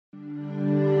Thank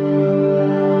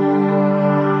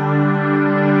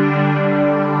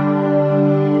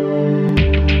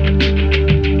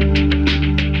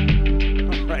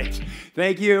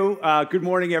you. Good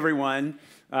morning, everyone.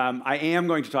 I am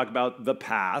going to talk about the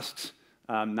past,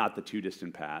 not the too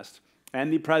distant past,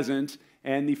 and the present,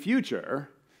 and the future.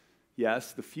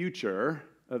 Yes, the future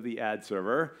of the ad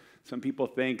server. Some people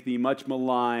think the much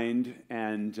maligned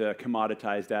and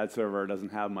commoditized ad server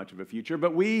doesn't have much of a future,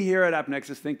 but we here at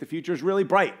AppNexus think the future is really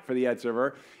bright for the ad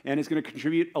server, and it's going to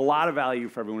contribute a lot of value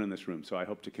for everyone in this room, so I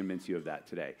hope to convince you of that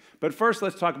today. But first,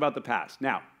 let's talk about the past.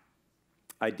 Now,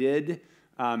 I did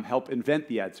help invent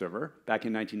the ad server back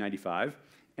in 1995.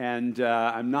 And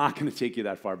I'm not going to take you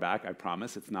that far back, I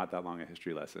promise. It's not that long a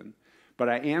history lesson. But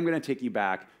I am going to take you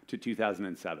back to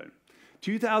 2007.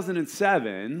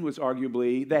 2007 was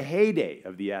arguably the heyday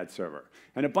of the ad server.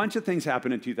 And a bunch of things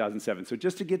happened in 2007. So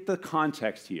just to get the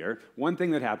context here, one thing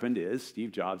that happened is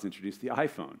Steve Jobs introduced the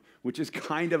iPhone, which is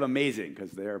kind of amazing because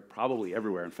they're probably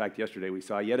everywhere. In fact, yesterday we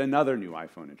saw yet another new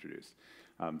iPhone introduced.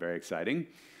 Very exciting.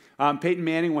 Peyton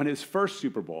Manning won his first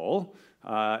Super Bowl.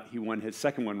 He won his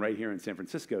second one right here in San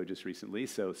Francisco just recently,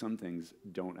 so some things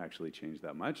don't actually change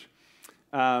that much.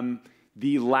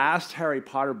 The last Harry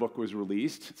Potter book was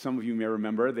released. Some of you may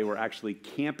remember they were actually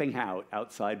camping out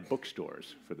outside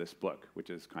bookstores for this book, which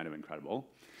is kind of incredible.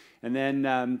 And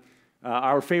then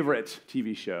our favorite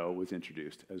TV show was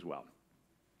introduced as well.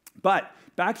 But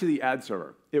back to the ad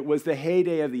server. It was the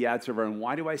heyday of the ad server, and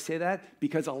why do I say that?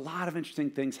 Because a lot of interesting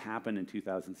things happened in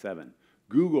 2007.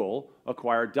 Google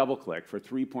acquired DoubleClick for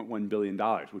 $3.1 billion,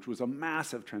 which was a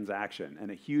massive transaction and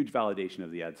a huge validation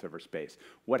of the ad server space.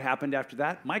 What happened after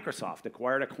that? Microsoft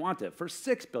acquired Quantive for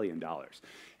 $6 billion.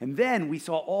 And then we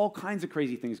saw all kinds of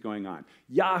crazy things going on.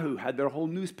 Yahoo had their whole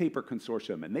newspaper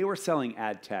consortium, and they were selling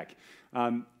ad tech.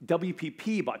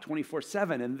 WPP bought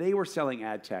 24/7, and they were selling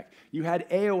ad tech. You had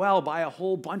AOL buy a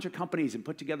whole bunch of companies and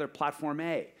put together Platform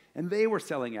A, and they were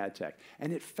selling ad tech.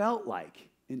 And it felt like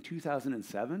in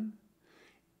 2007,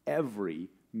 every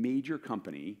major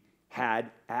company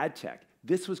had ad tech.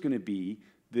 This was going to be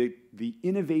the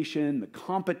innovation, the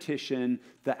competition,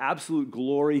 the absolute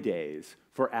glory days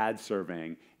for ad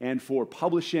serving and for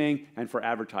publishing and for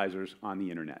advertisers on the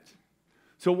internet.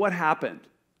 So what happened?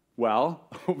 Well,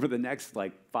 over the next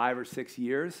 5 or 6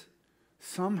 years,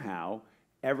 somehow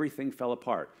everything fell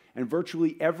apart. And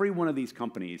virtually every one of these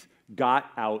companies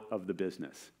got out of the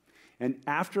business. And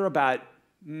after about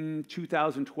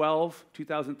 2012,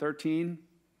 2013,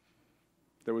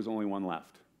 there was only one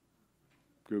left,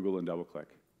 Google and DoubleClick.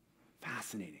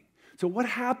 Fascinating. So what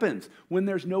happens when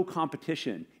there's no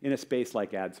competition in a space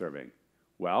like ad serving?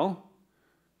 Well,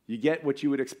 you get what you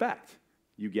would expect.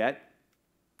 You get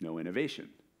no innovation.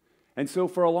 And so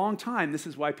for a long time, this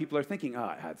is why people are thinking,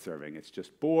 ad serving, it's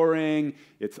just boring,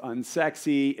 it's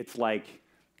unsexy, it's like,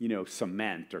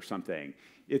 cement or something.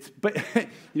 It's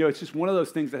just one of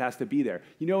those things that has to be there.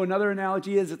 Another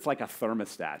analogy is it's like a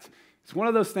thermostat. It's one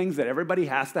of those things that everybody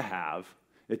has to have.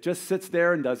 It just sits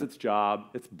there and does its job.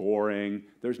 It's boring.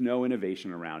 There's no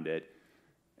innovation around it.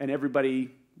 And everybody,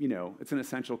 it's an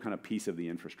essential kind of piece of the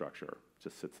infrastructure. It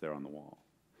just sits there on the wall.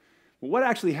 Well, what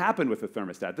actually happened with the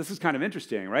thermostat? This is kind of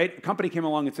interesting, right? A company came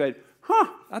along and said,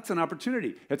 that's an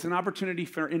opportunity. It's an opportunity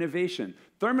for innovation.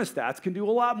 Thermostats can do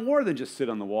a lot more than just sit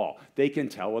on the wall. They can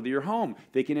tell whether you're home.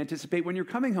 They can anticipate when you're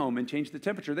coming home and change the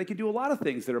temperature. They can do a lot of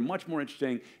things that are much more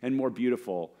interesting and more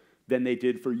beautiful than they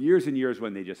did for years and years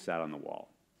when they just sat on the wall.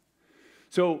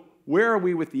 So where are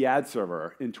we with the ad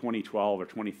server in 2012 or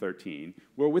 2013?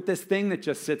 We're with this thing that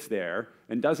just sits there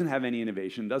and doesn't have any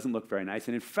innovation, doesn't look very nice.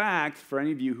 And in fact, for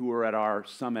any of you who were at our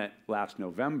summit last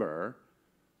November,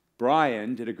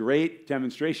 Brian did a great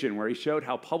demonstration where he showed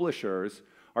how publishers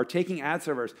are taking ad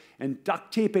servers and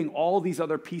duct taping all these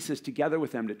other pieces together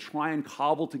with them to try and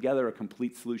cobble together a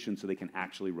complete solution so they can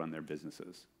actually run their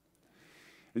businesses.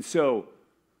 And so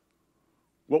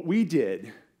what we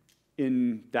did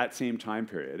in that same time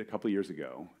period, a couple years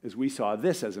ago, is we saw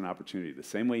this as an opportunity, the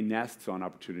same way Nest saw an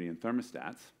opportunity in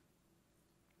thermostats,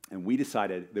 and we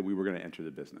decided that we were going to enter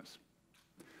the business.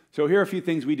 So here are a few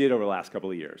things we did over the last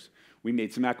couple of years. We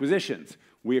made some acquisitions.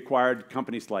 We acquired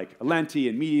companies like Alenti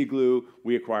and MediaGlue.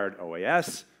 We acquired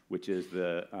OAS, which is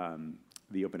the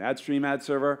Open Ad Stream ad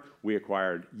server. We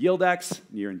acquired YieldX,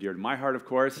 near and dear to my heart, of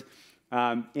course.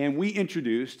 And we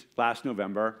introduced, last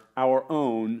November, our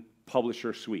own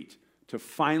publisher suite to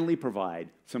finally provide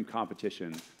some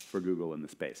competition for Google in the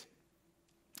space.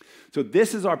 So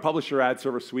this is our publisher ad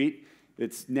server suite.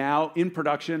 It's now in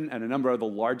production at a number of the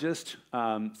largest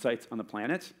sites on the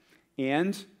planet.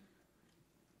 And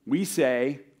we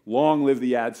say, long live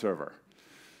the ad server.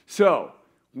 So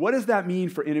what does that mean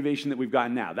for innovation that we've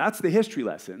gotten now? That's the history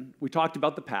lesson. We talked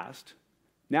about the past.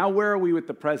 Now, where are we with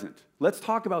the present? Let's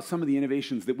talk about some of the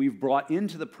innovations that we've brought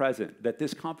into the present that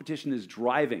this competition is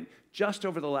driving just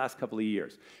over the last couple of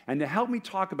years. And to help me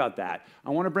talk about that, I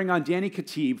want to bring on Danny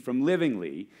Khatib from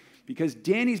Livingly, because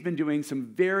Danny's been doing some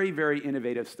very, very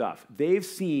innovative stuff. They've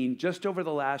seen, just over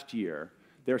the last year,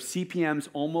 their CPMs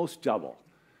almost double.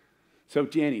 So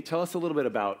Danny, tell us a little bit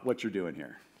about what you're doing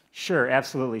here. Sure,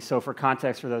 absolutely. So for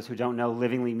context, for those who don't know,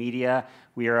 Livingly Media,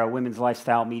 we are a women's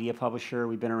lifestyle media publisher.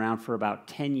 We've been around for about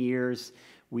 10 years.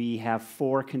 We have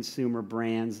 4 consumer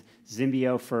brands: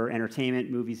 Zimbio for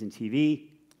entertainment, movies, and TV,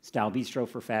 Style Bistro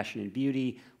for fashion and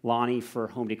beauty, Lonnie for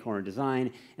home decor and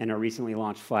design, and our recently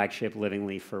launched flagship,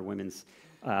 Livingly, for women's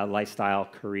lifestyle,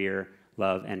 career,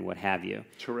 love, and what have you.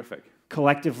 Terrific.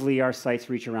 Collectively, our sites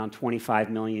reach around 25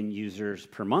 million users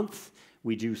per month.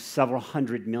 We do several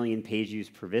hundred million page views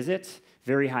per visit,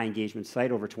 very high engagement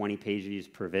site, over 20 page views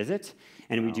per visit,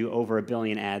 and we do over 1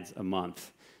 billion ads a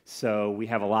month. So we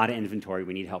have a lot of inventory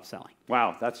we need help selling.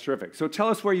 Wow, that's terrific. So tell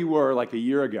us where you were like a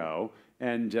year ago,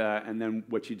 and then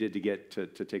what you did to get to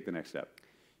take the next step.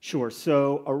 Sure.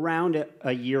 So around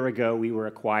a year ago, we were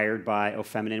acquired by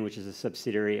O'Feminine, which is a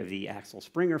subsidiary of the Axel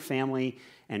Springer family,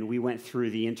 and we went through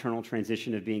the internal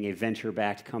transition of being a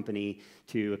venture-backed company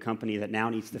to a company that now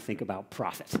needs to think about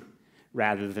profit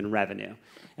rather than revenue.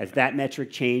 As that metric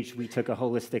changed, we took a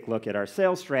holistic look at our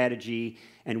sales strategy,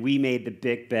 and we made the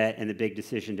big bet and the big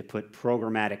decision to put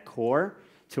programmatic core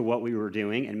to what we were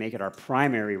doing and make it our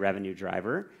primary revenue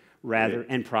driver,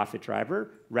 and profit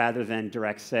driver, rather than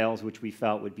direct sales, which we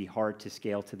felt would be hard to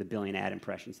scale to the 1 billion ad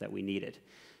impressions that we needed.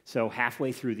 So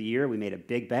halfway through the year, we made a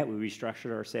big bet. We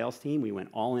restructured our sales team. We went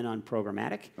all in on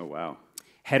programmatic. Oh, wow.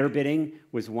 Header bidding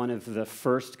was one of the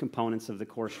first components of the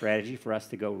core strategy for us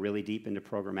to go really deep into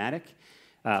programmatic.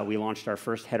 We launched our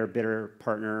first header bidder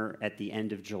partner at the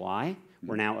end of July.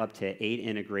 We're now up to 8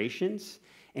 integrations,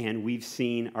 and we've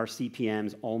seen our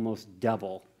CPMs almost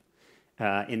double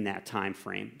in that time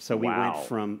frame. So we went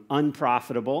from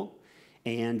unprofitable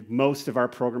and most of our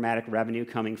programmatic revenue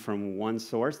coming from one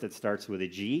source that starts with a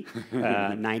G,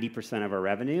 90% of our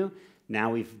revenue.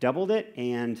 Now we've doubled it,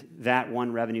 and that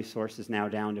one revenue source is now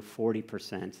down to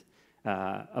 40%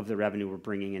 of the revenue we're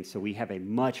bringing in. So we have a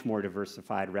much more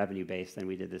diversified revenue base than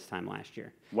we did this time last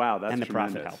year. Wow, that's and the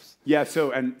tremendous. profit helps. Yeah,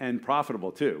 so and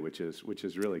profitable too, which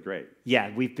is really great.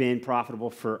 Yeah, we've been profitable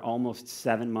for almost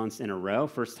 7 months in a row.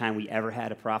 First time we ever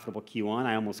had a profitable Q1.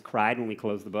 I almost cried when we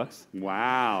closed the books.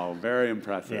 Wow, very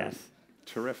impressive. Yes.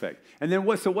 Terrific. And then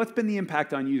what's been the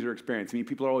impact on user experience? I mean,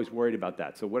 people are always worried about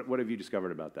that. So what have you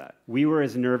discovered about that? We were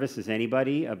as nervous as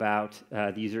anybody about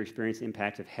the user experience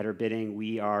impact of header bidding.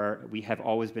 We have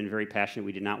always been very passionate.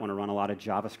 We did not want to run a lot of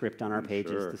JavaScript on our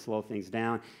pages to slow things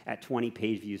down. At 20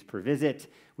 page views per visit,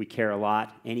 we care a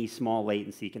lot. Any small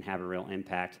latency can have a real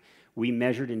impact. We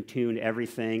measured and tuned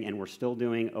everything, and we're still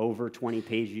doing over 20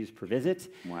 page views per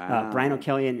visit. Wow. Brian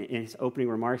O'Kelly, in his opening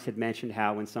remarks, had mentioned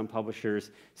how when some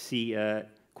publishers see a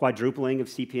quadrupling of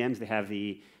CPMs, they have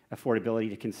the affordability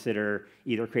to consider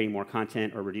either creating more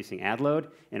content or reducing ad load.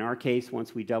 In our case,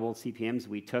 once we doubled CPMs,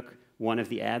 we took one of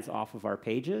the ads off of our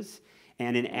pages,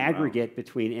 and in aggregate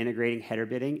between integrating header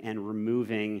bidding and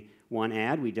removing one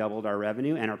ad, we doubled our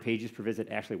revenue, and our pages per visit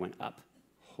actually went up.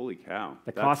 Holy cow.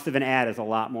 The cost of an ad is a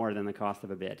lot more than the cost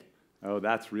of a bid. Oh,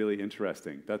 that's really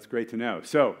interesting. That's great to know.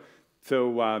 So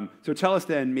tell us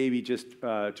then, maybe just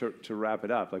to wrap it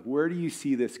up, like where do you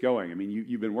see this going? I mean,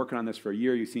 you've been working on this for a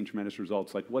year. You've seen tremendous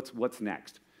results. Like what's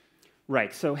next?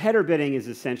 Right. So header bidding is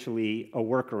essentially a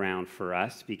workaround for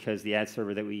us because the ad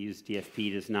server that we use,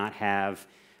 DFP, does not have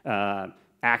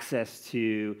access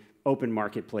to open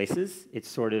marketplaces. It's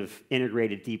sort of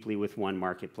integrated deeply with one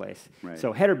marketplace. Right.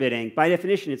 So header bidding, by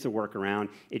definition, it's a workaround.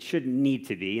 It shouldn't need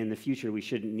to be. In the future, we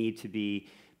shouldn't need to be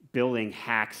building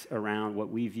hacks around what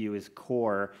we view as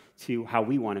core to how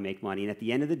we want to make money. And at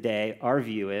the end of the day, our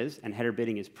view is, and header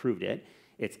bidding has proved it,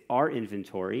 it's our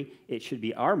inventory, it should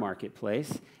be our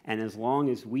marketplace, and as long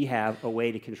as we have a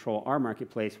way to control our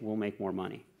marketplace, we'll make more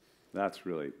money. That's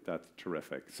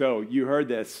terrific. So you heard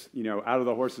this, out of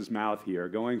the horse's mouth here,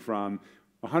 going from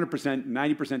 100%,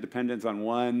 90% dependence on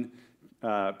one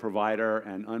provider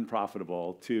and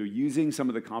unprofitable to using some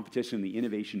of the competition, the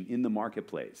innovation in the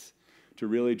marketplace to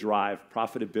really drive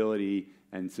profitability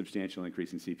and substantial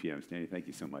increase in CPMs. Danny, thank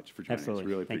you so much for joining us.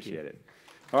 Really appreciate it.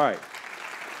 All right.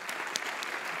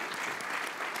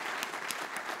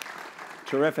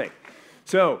 Terrific.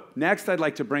 So next, I'd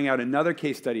like to bring out another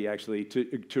case study, actually,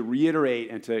 to reiterate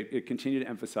and to continue to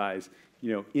emphasize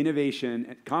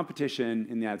innovation, competition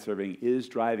in the ad serving is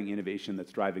driving innovation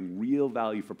that's driving real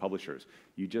value for publishers.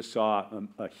 You just saw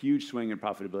a huge swing in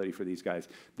profitability for these guys.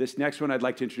 This next one I'd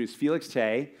like to introduce Felix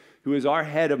Tay, who is our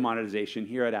head of monetization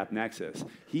here at AppNexus.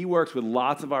 He works with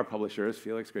lots of our publishers.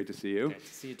 Felix, great to see you. Great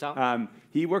to see you, Tom.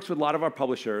 He works with a lot of our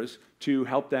publishers to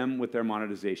help them with their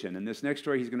monetization. And this next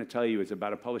story he's going to tell you is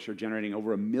about a publisher generating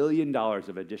over $1 million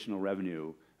of additional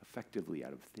revenue effectively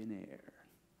out of thin air.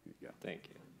 Here you go. Thank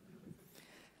you.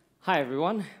 Hi,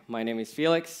 everyone. My name is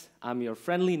Felix. I'm your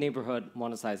friendly neighborhood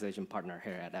monetization partner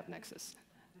here at AppNexus.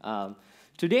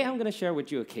 Today, I'm going to share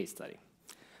with you a case study.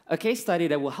 A case study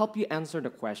that will help you answer the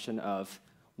question of,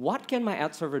 what can my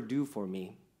ad server do for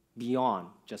me beyond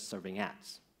just serving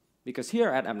ads? Because here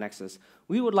at AppNexus,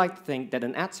 we would like to think that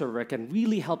an ad server can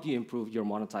really help you improve your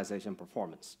monetization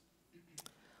performance.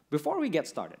 Before we get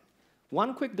started,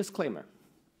 one quick disclaimer.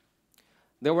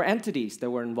 There were entities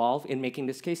that were involved in making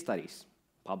these case studies.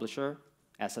 Publisher,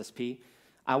 SSP.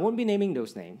 I won't be naming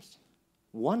those names.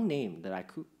 One name that I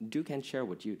can share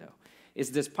with you, though,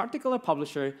 is this particular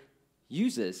publisher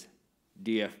uses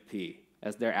DFP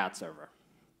as their ad server.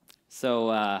 So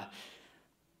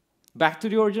back to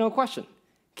the original question.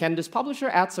 Can this publisher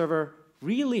ad server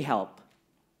really help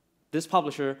this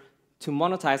publisher to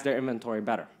monetize their inventory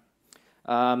better?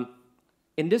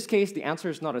 In this case, the answer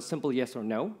is not a simple yes or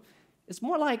no. It's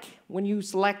more like when you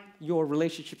select your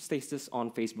relationship status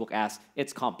on Facebook as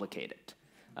it's complicated.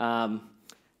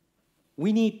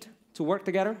 We need to work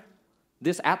together.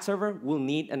 This ad server will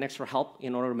need an extra help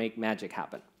in order to make magic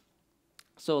happen.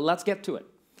 So let's get to it.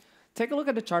 Take a look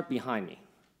at the chart behind me.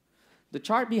 The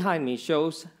chart behind me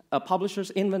shows a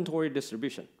publisher's inventory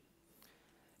distribution.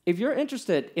 If you're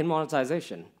interested in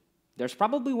monetization, there's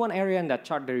probably one area in that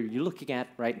chart that you're looking at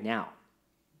right now.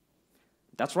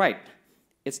 That's right.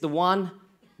 It's the one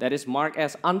that is marked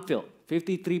as unfilled,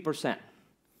 53%.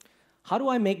 How do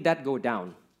I make that go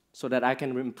down so that I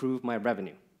can improve my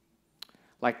revenue?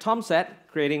 Like Tom said,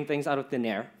 creating things out of thin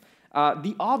air,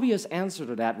 the obvious answer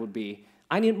to that would be,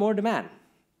 I need more demand.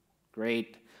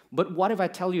 Great. But what if I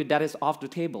tell you that is off the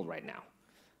table right now?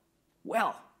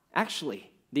 Well, actually,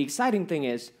 the exciting thing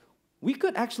is we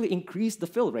could actually increase the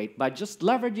fill rate by just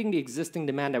leveraging the existing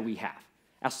demand that we have,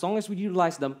 as long as we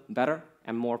utilize them better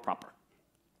and more proper.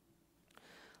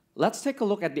 Let's take a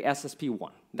look at the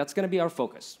SSP1. That's going to be our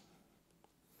focus.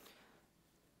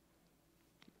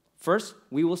 First,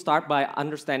 we will start by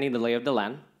understanding the lay of the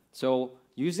land. So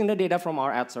using the data from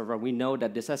our ad server, we know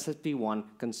that this SSP1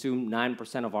 consumed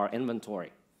 9% of our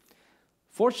inventory.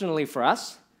 Fortunately for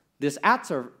us, this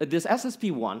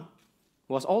SSP1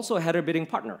 was also a header bidding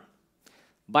partner.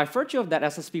 By virtue of that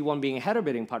SSP1 being a header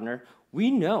bidding partner, we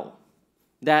know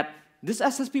that this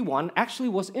SSP1 actually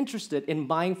was interested in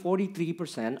buying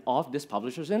 43% of this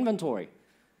publisher's inventory.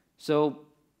 So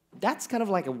that's kind of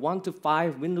like a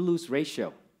 1-to-5 win-to-lose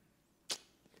ratio.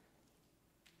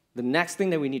 The next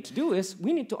thing that we need to do is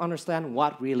we need to understand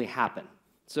what really happened.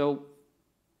 So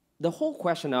the whole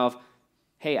question of,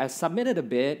 hey, I submitted a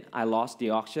bid, I lost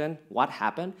the auction, what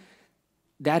happened?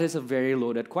 That is a very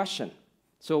loaded question.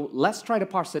 So let's try to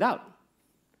parse it out.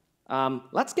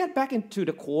 Let's get back into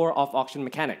the core of auction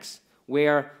mechanics,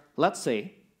 where, let's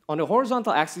say, on the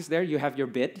horizontal axis there, you have your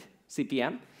bid,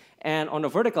 CPM, and on the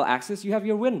vertical axis, you have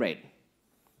your win rate.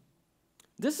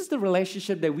 This is the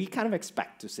relationship that we kind of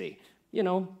expect to see. You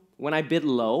know, when I bid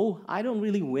low, I don't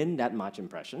really win that much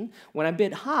impression. When I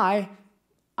bid high,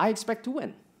 I expect to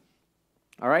win.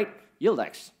 All right,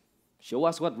 Yieldx, show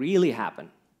us what really happened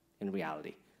in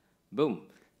reality. Boom.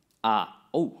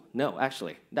 Oh, no,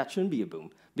 actually, that shouldn't be a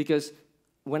boom, because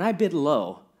when I bid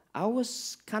low, I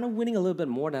was kind of winning a little bit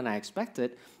more than I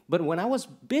expected, but when I was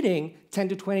bidding $10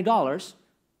 to $20,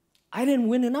 I didn't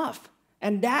win enough.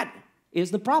 And that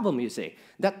is the problem, you see.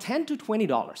 That $10 to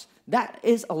 $20, that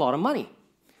is a lot of money.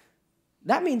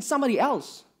 That means somebody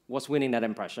else was winning that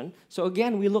impression. So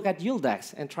again, we look at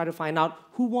Yieldx and try to find out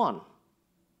who won.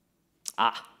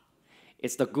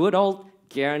 It's the good old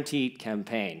guaranteed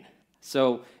campaign.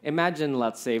 So imagine,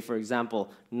 let's say, for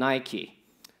example, Nike.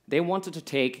 They wanted to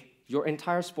take your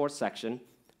entire sports section,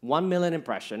 1 million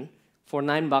impression, for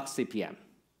 $9 CPM.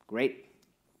 Great.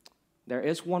 There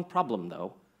is one problem,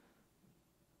 though.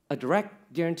 A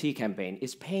direct guarantee campaign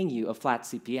is paying you a flat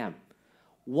CPM.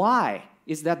 Why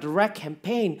is that direct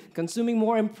campaign consuming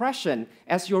more impression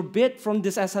as your bid from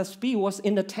this SSP was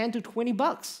in the 10 to 20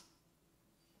 bucks?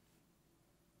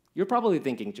 You're probably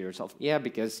thinking to yourself, yeah,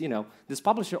 because, you know, this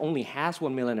publisher only has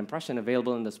 1 million impression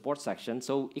available in the sports section,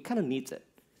 so it kind of needs it.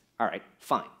 All right,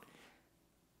 fine.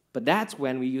 But that's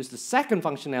when we use the second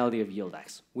functionality of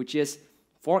Yieldx, which is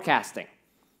forecasting.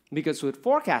 Because with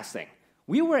forecasting,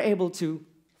 we were able to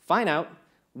find out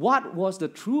what was the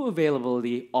true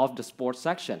availability of the sports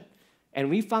section. And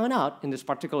we found out in this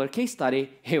particular case study,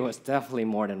 it was definitely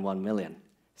more than 1 million.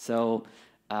 So,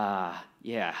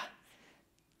 yeah.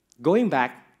 Going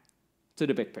back to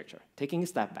the big picture, taking a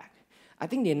step back, I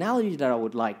think the analogy that I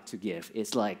would like to give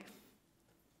is like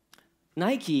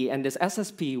Nike and this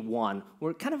SSP1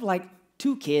 were kind of like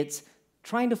two kids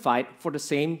trying to fight for the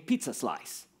same pizza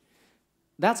slice.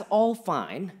 That's all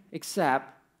fine, except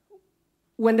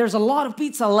when there's a lot of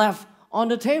pizza left on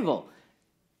the table.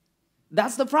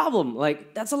 That's the problem.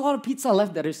 Like, that's a lot of pizza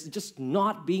left that is just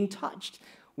not being touched.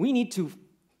 We need to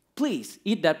please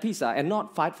eat that pizza and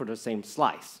not fight for the same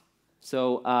slice.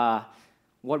 So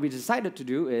what we decided to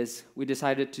do is we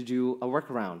decided to do a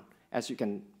workaround. As you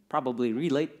can probably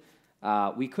relate,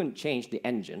 we couldn't change the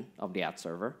engine of the ad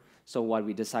server. So what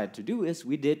we decided to do is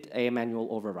we did a manual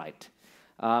override.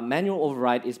 Manual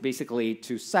override is basically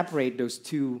to separate those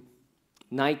two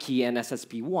Nike and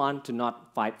SSP1 to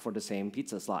not fight for the same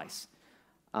pizza slice.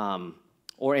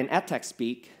 Or in ad tech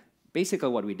speak, basically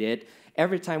what we did,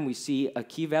 every time we see a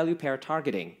key value pair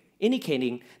targeting,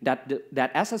 indicating that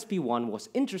that SSP1 was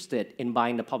interested in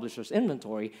buying the publisher's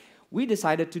inventory, we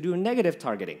decided to do negative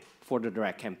targeting for the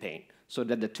direct campaign so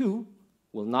that the two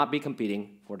will not be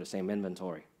competing for the same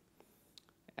inventory.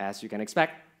 As you can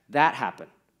expect, that happened.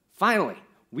 Finally,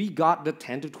 we got the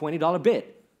 $10 to $20 bid.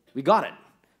 We got it.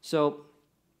 So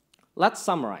let's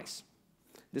summarize.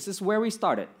 This is where we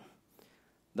started.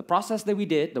 The process that we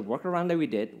did, the workaround that we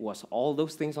did, was all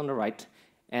those things on the right,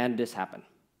 and this happened.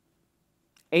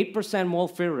 8% mole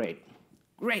fill rate.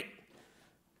 Great.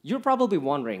 You're probably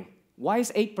wondering, why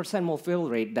is 8% mole fill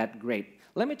rate that great?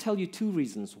 Let me tell you two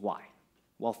reasons why.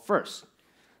 Well, first,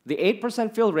 the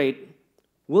 8% fill rate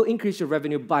will increase your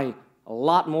revenue by a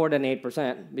lot more than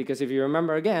 8%, because if you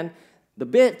remember again, the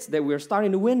bids that we're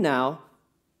starting to win now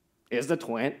is the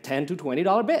 $10 to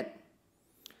 $20 bid.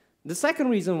 The second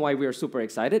reason why we are super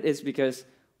excited is because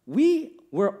we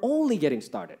were only getting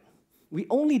started. We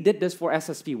only did this for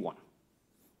SSP1.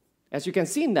 As you can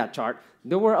see in that chart,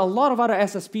 there were a lot of other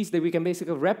SSPs that we can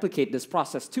basically replicate this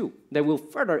process to that will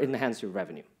further enhance your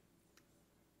revenue.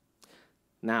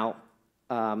 Now,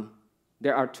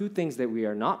 there are two things that we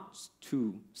are not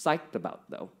too psyched about,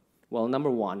 though. Well, number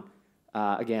one,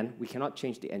 again, we cannot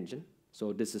change the engine,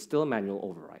 so this is still a manual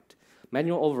override.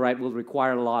 Manual override will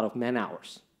require a lot of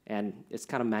man-hours, and it's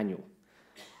kind of manual.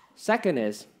 Second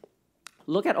is,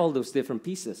 look at all those different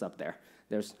pieces up there.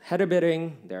 There's header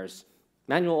bidding, there's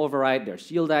manual override, there's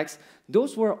shield X.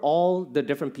 Those were all the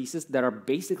different pieces that are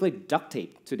basically duct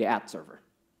taped to the ad server.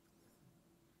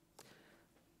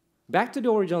 Back to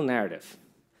the original narrative.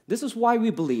 This is why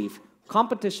we believe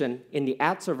competition in the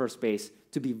ad server space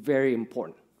to be very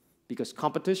important, because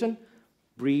competition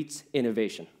breeds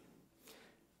innovation.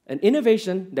 An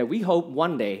innovation that we hope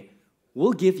one day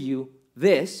will give you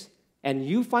this, and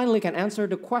you finally can answer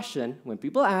the question when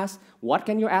people ask, what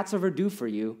can your ad server do for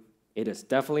you? It is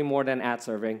definitely more than ad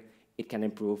serving. It can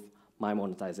improve my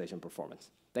monetization performance.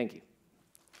 Thank you.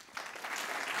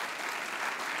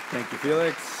 Thank you,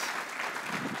 Felix.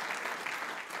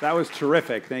 That was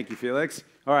terrific. Thank you, Felix.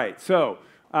 All right, so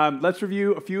let's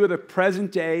review a few of the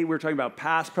present day. We're talking about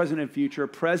past, present, and future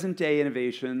present day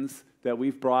innovations that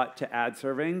we've brought to ad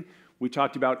serving. We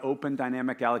talked about open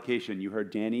dynamic allocation. You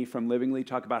heard Danny from Livingly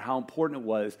talk about how important it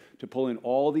was to pull in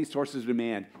all these sources of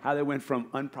demand, how they went from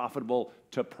unprofitable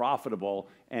to profitable,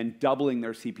 and doubling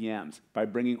their CPMs by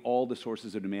bringing all the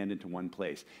sources of demand into one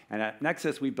place. And at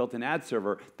AppNexus, we built an ad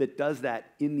server that does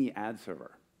that in the ad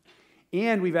server.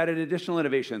 And we've added additional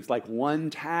innovations like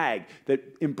one tag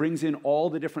that brings in all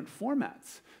the different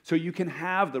formats. So you can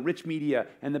have the rich media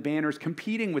and the banners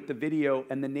competing with the video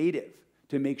and the native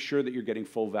to make sure that you're getting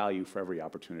full value for every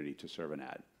opportunity to serve an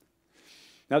ad.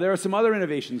 Now, there are some other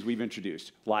innovations we've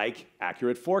introduced, like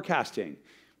accurate forecasting.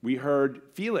 We heard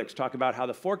Felix talk about how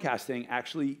the forecasting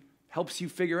actually helps you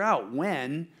figure out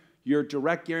when your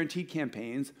direct guaranteed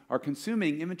campaigns are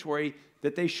consuming inventory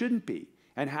that they shouldn't be,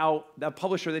 and how the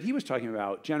publisher that he was talking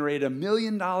about generated $1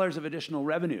 million of additional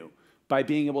revenue by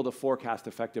being able to forecast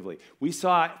effectively. We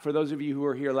saw, for those of you who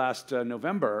were here last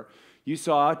November, you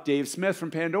saw Dave Smith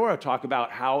from Pandora talk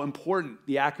about how important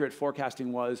the accurate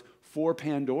forecasting was for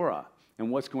Pandora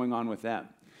and what's going on with them.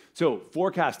 So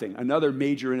forecasting, another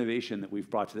major innovation that we've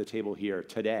brought to the table here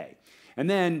today. And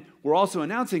then we're also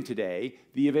announcing today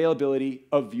the availability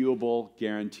of viewable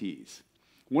guarantees.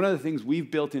 One of the things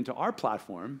we've built into our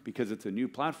platform, because it's a new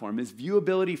platform, is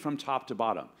viewability from top to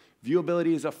bottom.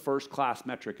 Viewability is a first-class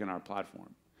metric in our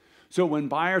platform. So when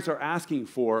buyers are asking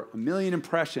for 1 million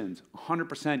impressions,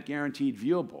 100% guaranteed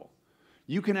viewable,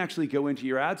 You can actually go into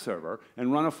your ad server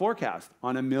and run a forecast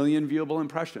on 1 million viewable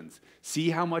impressions. See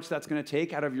how much that's going to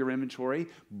take out of your inventory,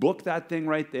 book that thing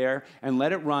right there, and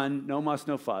let it run, no muss,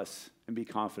 no fuss, and be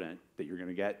confident that you're going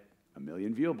to get 1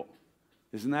 million viewable.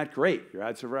 Isn't that great? Your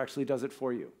ad server actually does it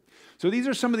for you. So these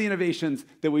are some of the innovations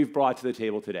that we've brought to the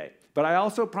table today. But I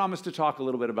also promised to talk a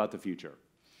little bit about the future.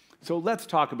 So let's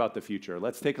talk about the future.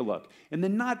 Let's take a look. In the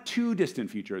not too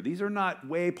distant future, these are not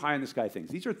way pie in the sky things.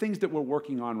 These are things that we're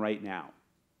working on right now.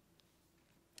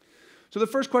 So the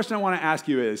first question I want to ask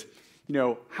you is,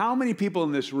 how many people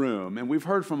in this room, and we've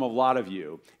heard from a lot of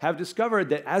you, have discovered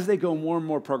that as they go more and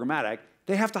more programmatic,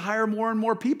 they have to hire more and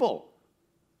more people?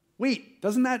 Wait,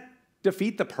 doesn't that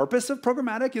defeat the purpose of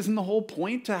programmatic? Isn't the whole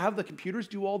point to have the computers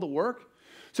do all the work?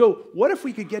 So what if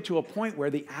we could get to a point where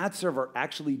the ad server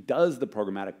actually does the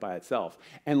programmatic by itself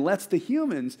and lets the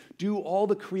humans do all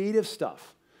the creative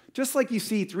stuff? Just like you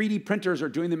see 3D printers are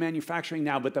doing the manufacturing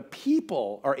now, but the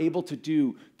people are able to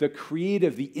do the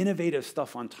creative, the innovative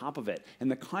stuff on top of it. And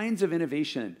the kinds of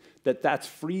innovation that's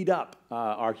freed up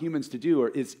our humans to do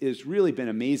is really been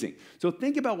amazing. So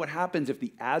think about what happens if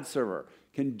the ad server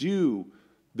can do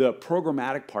the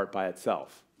programmatic part by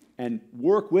itself and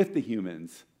work with the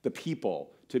humans, the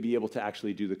people, to be able to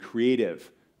actually do the creative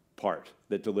part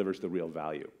that delivers the real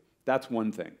value. That's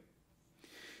one thing.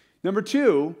 Number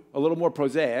two, a little more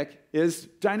prosaic, is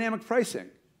dynamic pricing.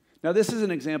 Now, this is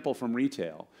an example from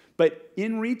retail, but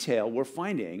in retail, we're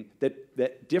finding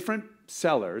that different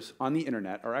sellers on the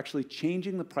internet are actually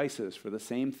changing the prices for the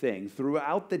same thing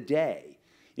throughout the day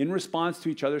in response to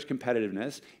each other's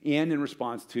competitiveness and in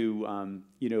response to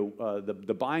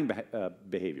the buying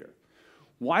behavior.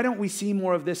 Why don't we see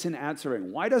more of this in ad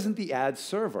serving? Why doesn't the ad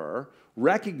server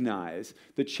recognize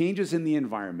the changes in the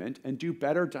environment and do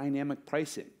better dynamic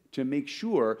pricing to make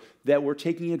sure that we're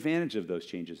taking advantage of those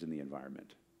changes in the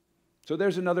environment? So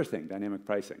there's another thing, dynamic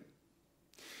pricing.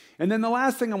 And then the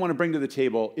last thing I want to bring to the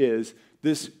table is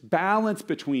this balance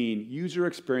between user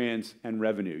experience and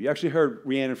revenue. You actually heard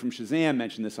Rhiannon from Shazam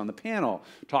mention this on the panel,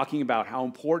 talking about how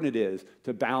important it is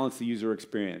to balance the user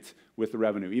experience with the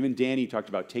revenue. Even Danny talked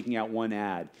about taking out one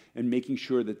ad and making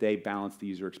sure that they balance the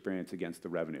user experience against the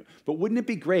revenue. But wouldn't it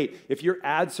be great if your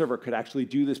ad server could actually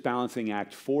do this balancing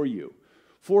act for you?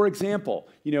 For example,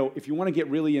 if you want to get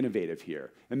really innovative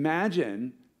here,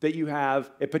 imagine that you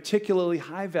have a particularly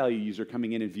high-value user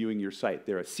coming in and viewing your site.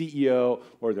 They're a CEO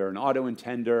or they're an auto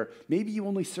intender. Maybe you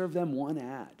only serve them one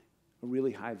ad, a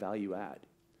really high-value ad.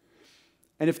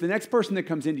 And if the next person that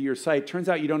comes into your site turns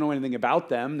out you don't know anything about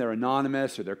them, they're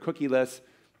anonymous or they're cookieless,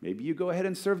 maybe you go ahead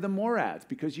and serve them more ads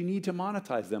because you need to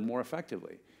monetize them more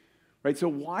effectively. Right? So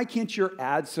why can't your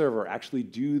ad server actually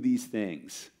do these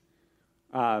things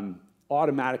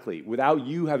automatically without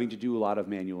you having to do a lot of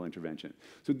manual intervention?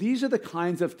 So these are the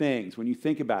kinds of things, when you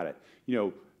think about it,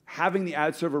 having the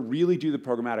ad server really do the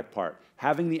programmatic part,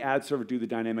 having the ad server do the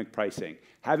dynamic pricing,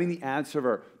 having the ad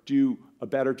server do a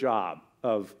better job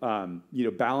of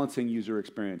balancing user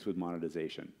experience with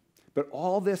monetization. But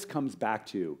all this comes back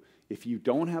to, if you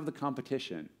don't have the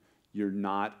competition, you're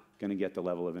not going to get the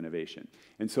level of innovation.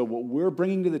 And so what we're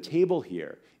bringing to the table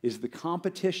here is the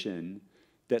competition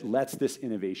that lets this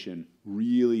innovation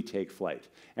really take flight.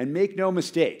 And make no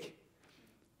mistake,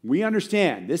 we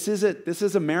understand this is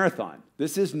a marathon.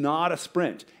 This is not a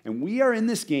sprint. And we are in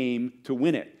this game to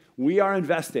win it. We are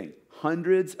investing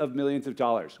hundreds of millions of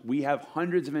dollars. We have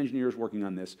hundreds of engineers working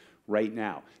on this right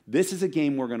now. This is a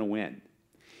game we're going to win.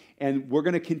 And we're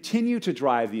going to continue to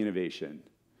drive the innovation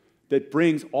that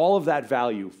brings all of that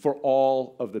value for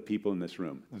all of the people in this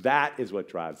room. That is what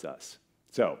drives us.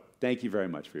 So, thank you very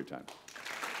much for your time.